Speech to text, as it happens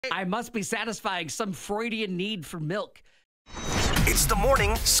I must be satisfying some Freudian need for milk. It's the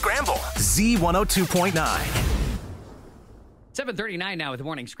Morning Scramble. Z102.9. 7:39 now with the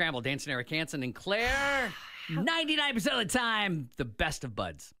Morning Scramble. Dan, Eric Hansen, and Claire. 99% of the time, the best of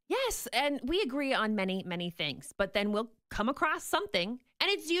buds. Yes, and we agree on many, many things, but then we'll come across something, and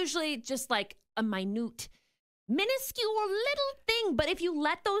it's usually just like a minute, minuscule little thing, but if you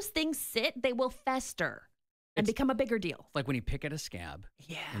let those things sit, they will fester and become a bigger deal. Like when you pick at a scab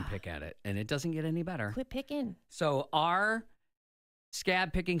and pick at it, and it doesn't get any better. Quit picking. So our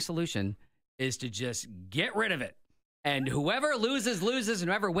scab picking solution is to just get rid of it. And whoever loses, loses, and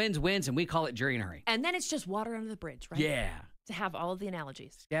whoever wins, wins, and we call it jury in a hurry. And then it's just water under the bridge, right? Yeah. To have all of the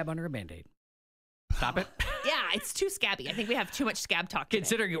analogies. Scab under a Band-Aid. Stop it. Yeah, it's too scabby. I think we have too much scab talk today.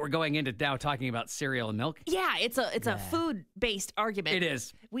 Considering we're going into now talking about cereal and milk. Yeah, it's a food-based argument. It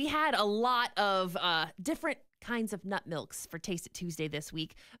is. We had a lot of different kinds of nut milks for Taste It Tuesday this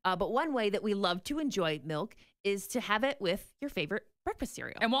week. But one way that we love to enjoy milk is to have it with your favorite breakfast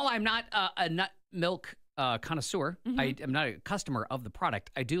cereal. And while I'm not a nut milk connoisseur, I am not a customer of the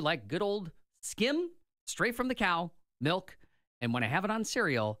product, I do like good old skim, straight from the cow, milk. And when I have it on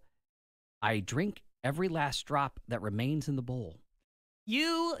cereal, I drink every last drop that remains in the bowl.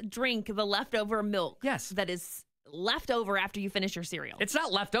 You drink the leftover milk. Yes. That is left over after you finish your cereal. It's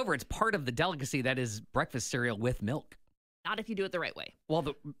not leftover. It's part of the delicacy that is breakfast cereal with milk. Not if you do it the right way.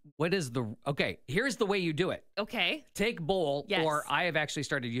 Well, okay, here's the way you do it. Okay. Take bowl, Yes. or I have actually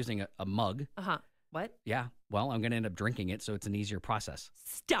started using a mug. Uh-huh. What? Yeah, well, I'm going to end up drinking it, so it's an easier process.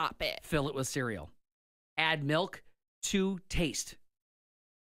 Stop it. Fill it with cereal. Add milk to taste.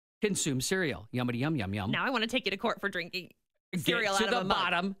 Consume cereal. Yummity yum yum yum. Now I want to take you to court for drinking cereal Get out to of a the mug.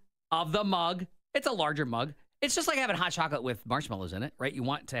 bottom of the mug. It's a larger mug. It's just like having hot chocolate with marshmallows in it, right? You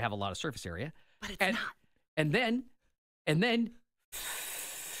want to have a lot of surface area. But it's not. And then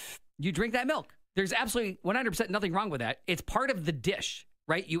you drink that milk. There's absolutely 100% nothing wrong with that. It's part of the dish,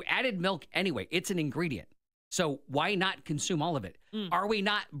 right? You added milk anyway. It's an ingredient. So why not consume all of it? Are we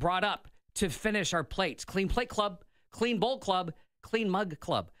not brought up to finish our plates? Clean plate club, clean bowl club, clean mug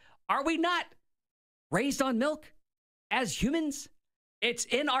club. Are we not raised on milk as humans? It's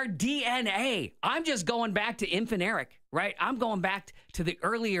in our DNA. I'm just going back to infant Eric, right? I'm going back to the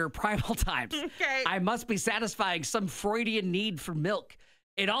earlier primal times. Okay. I must be satisfying some Freudian need for milk.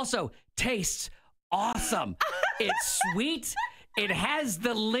 It also tastes awesome. It's sweet. It has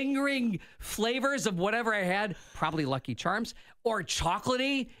the lingering flavors of whatever I had, probably Lucky Charms, or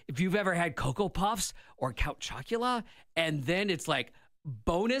chocolatey, if you've ever had Cocoa Puffs or Count Chocula. And then it's like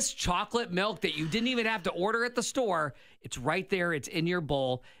bonus chocolate milk that you didn't even have to order at the store. It's right there. It's in your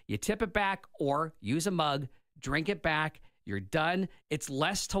bowl. You tip it back or use a mug, drink it back. You're done. It's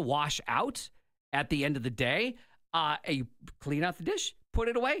less to wash out at the end of the day. You clean out the dish, put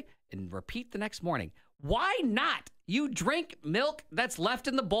it away, and repeat the next morning. Why not? You drink milk that's left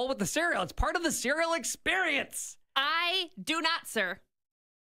in the bowl with the cereal. It's part of the cereal experience. I do not, sir.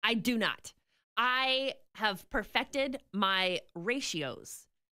 I do not. I have perfected my ratios.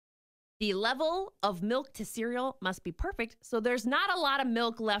 The level of milk to cereal must be perfect, so there's not a lot of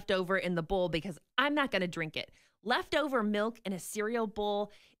milk left over in the bowl because I'm not going to drink it. Leftover milk in a cereal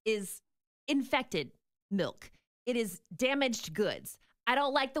bowl is infected milk. It is damaged goods. I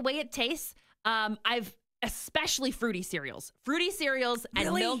don't like the way it tastes. Especially fruity cereals. Fruity cereals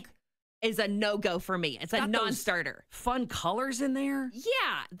and milk is a no-go for me. It's a non-starter. Fun colors in there?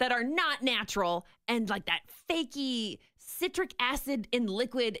 Yeah, that are not natural, and like that fakey citric acid in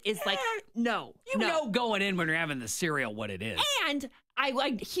liquid is like, no. You know going in when you're having the cereal what it is. And I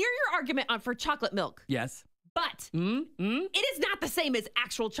hear your argument for chocolate milk. Yes. But it is not the same as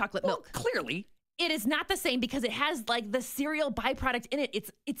actual chocolate milk. Clearly. It is not the same because it has like the cereal byproduct in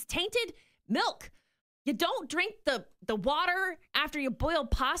it. It's tainted milk. You don't drink the water after you boil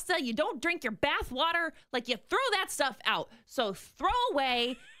pasta. You don't drink your bath water. Like, you throw that stuff out. So throw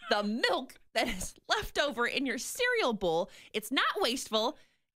away the milk that is left over in your cereal bowl. It's not wasteful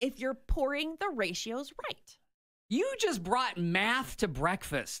if you're pouring the ratios right. You just brought math to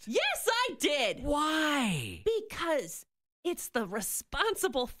breakfast. Yes, I did. Why? Because it's the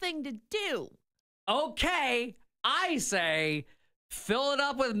responsible thing to do. Okay, I say fill it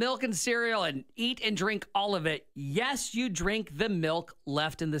up with milk and cereal and eat and drink all of it. Yes, you drink the milk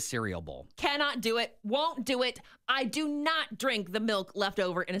left in the cereal bowl. Cannot do it. Won't do it. I do not drink the milk left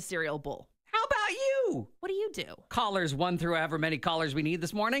over in a cereal bowl. How about you? What do you do? Callers 1 through however many callers we need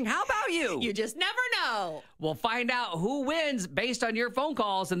this morning. How about you? You just never know. We'll find out who wins based on your phone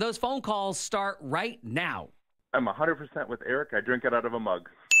calls, and those phone calls start right now. I'm 100% with Eric. I drink it out of a mug.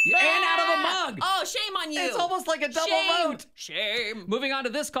 And out of a mug. Oh, shame on you. It's almost like a double Shame. vote. Shame. Moving on to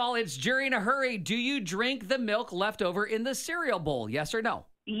this call, it's Jerry in a hurry. Do you drink the milk left over in the cereal bowl? Yes or no?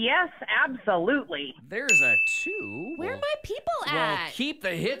 Yes, absolutely. There's a 2. Where are my people Well, at? keep the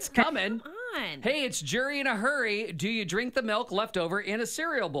hits coming. Come on. Hey, it's Jerry in a hurry. Do you drink the milk left over in a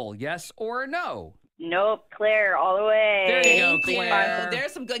cereal bowl? Yes or no? Nope, Claire, all the way. There you go, Thank you. Claire.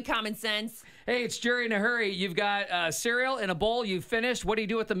 There's some good common sense. Hey, it's Jerry in a hurry. You've got cereal in a bowl. You've finished. What do you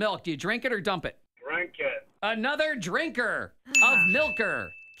do with the milk? Do you drink it or dump it? Drink it. Another drinker of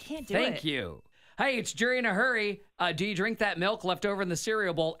milker. Can't do it. Thank you. Hey, it's Jerry in a hurry. Do you drink that milk left over in the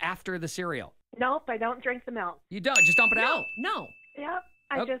cereal bowl after the cereal? Nope, I don't drink the milk. You don't. Just dump it out. No. Yep,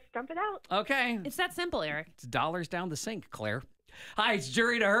 I just dump it out. Okay. It's that simple, Eric. It's dollars down the sink, Claire. Hi, it's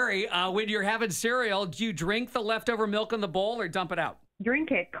Jerry in a hurry. When you're having cereal, do you drink the leftover milk in the bowl or dump it out?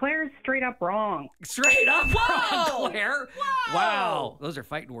 Drink it. Claire's straight up wrong. Straight up Whoa! wrong, Claire. Whoa! Wow. Those are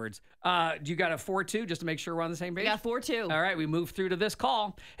fighting words. You got a 4-2 just to make sure we're on the same page? We got 4-2. All right, we move through to this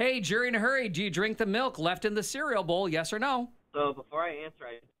call. Hey, Jerry in a hurry. Do you drink the milk left in the cereal bowl? Yes or no? So before I answer,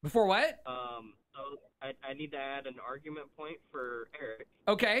 Before what? I need to add an argument point for Eric.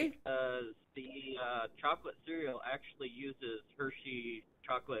 Okay. The chocolate cereal actually uses Hershey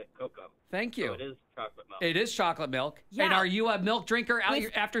chocolate cocoa. Thank you. So it is chocolate milk. It is chocolate milk. Yeah. And are you a milk drinker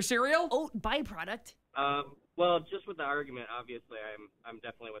With- after cereal? Oat byproduct. Well, just with the argument, obviously, I'm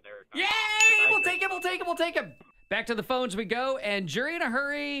definitely with Eric. Yay! We'll take him. Back to the phones we go. And Jerry in a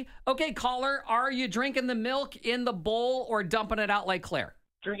hurry. Okay, caller, are you drinking the milk in the bowl or dumping it out like Claire?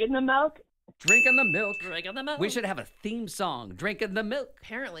 Drinking the milk? Drinking the milk. Drinking the milk. We should have a theme song. Drinking the milk.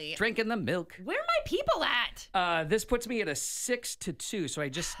 Apparently. Drinking the milk. Where are my people at? This puts me at a 6-2, so I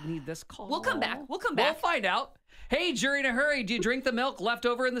just need this call. We'll come back. We'll We'll find out. Hey, Jerry in a hurry. Do you drink the milk left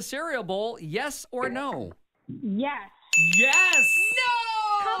over in the cereal bowl? Yes or no? Yes. Yes.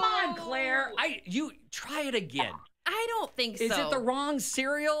 No! Come on, Claire. You try it again. I don't think so. Is it the wrong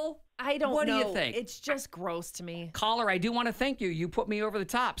cereal? I don't know. What do you think? It's just gross to me. Caller, I do want to thank you. You put me over the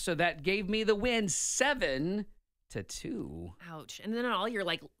top, so that gave me the win 7-2. Ouch. And then all your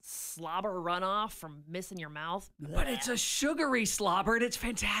like slobber runoff from missing your mouth. But it's a sugary slobber, and it's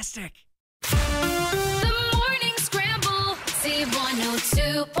fantastic. The Morning Scramble,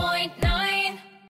 C102.9.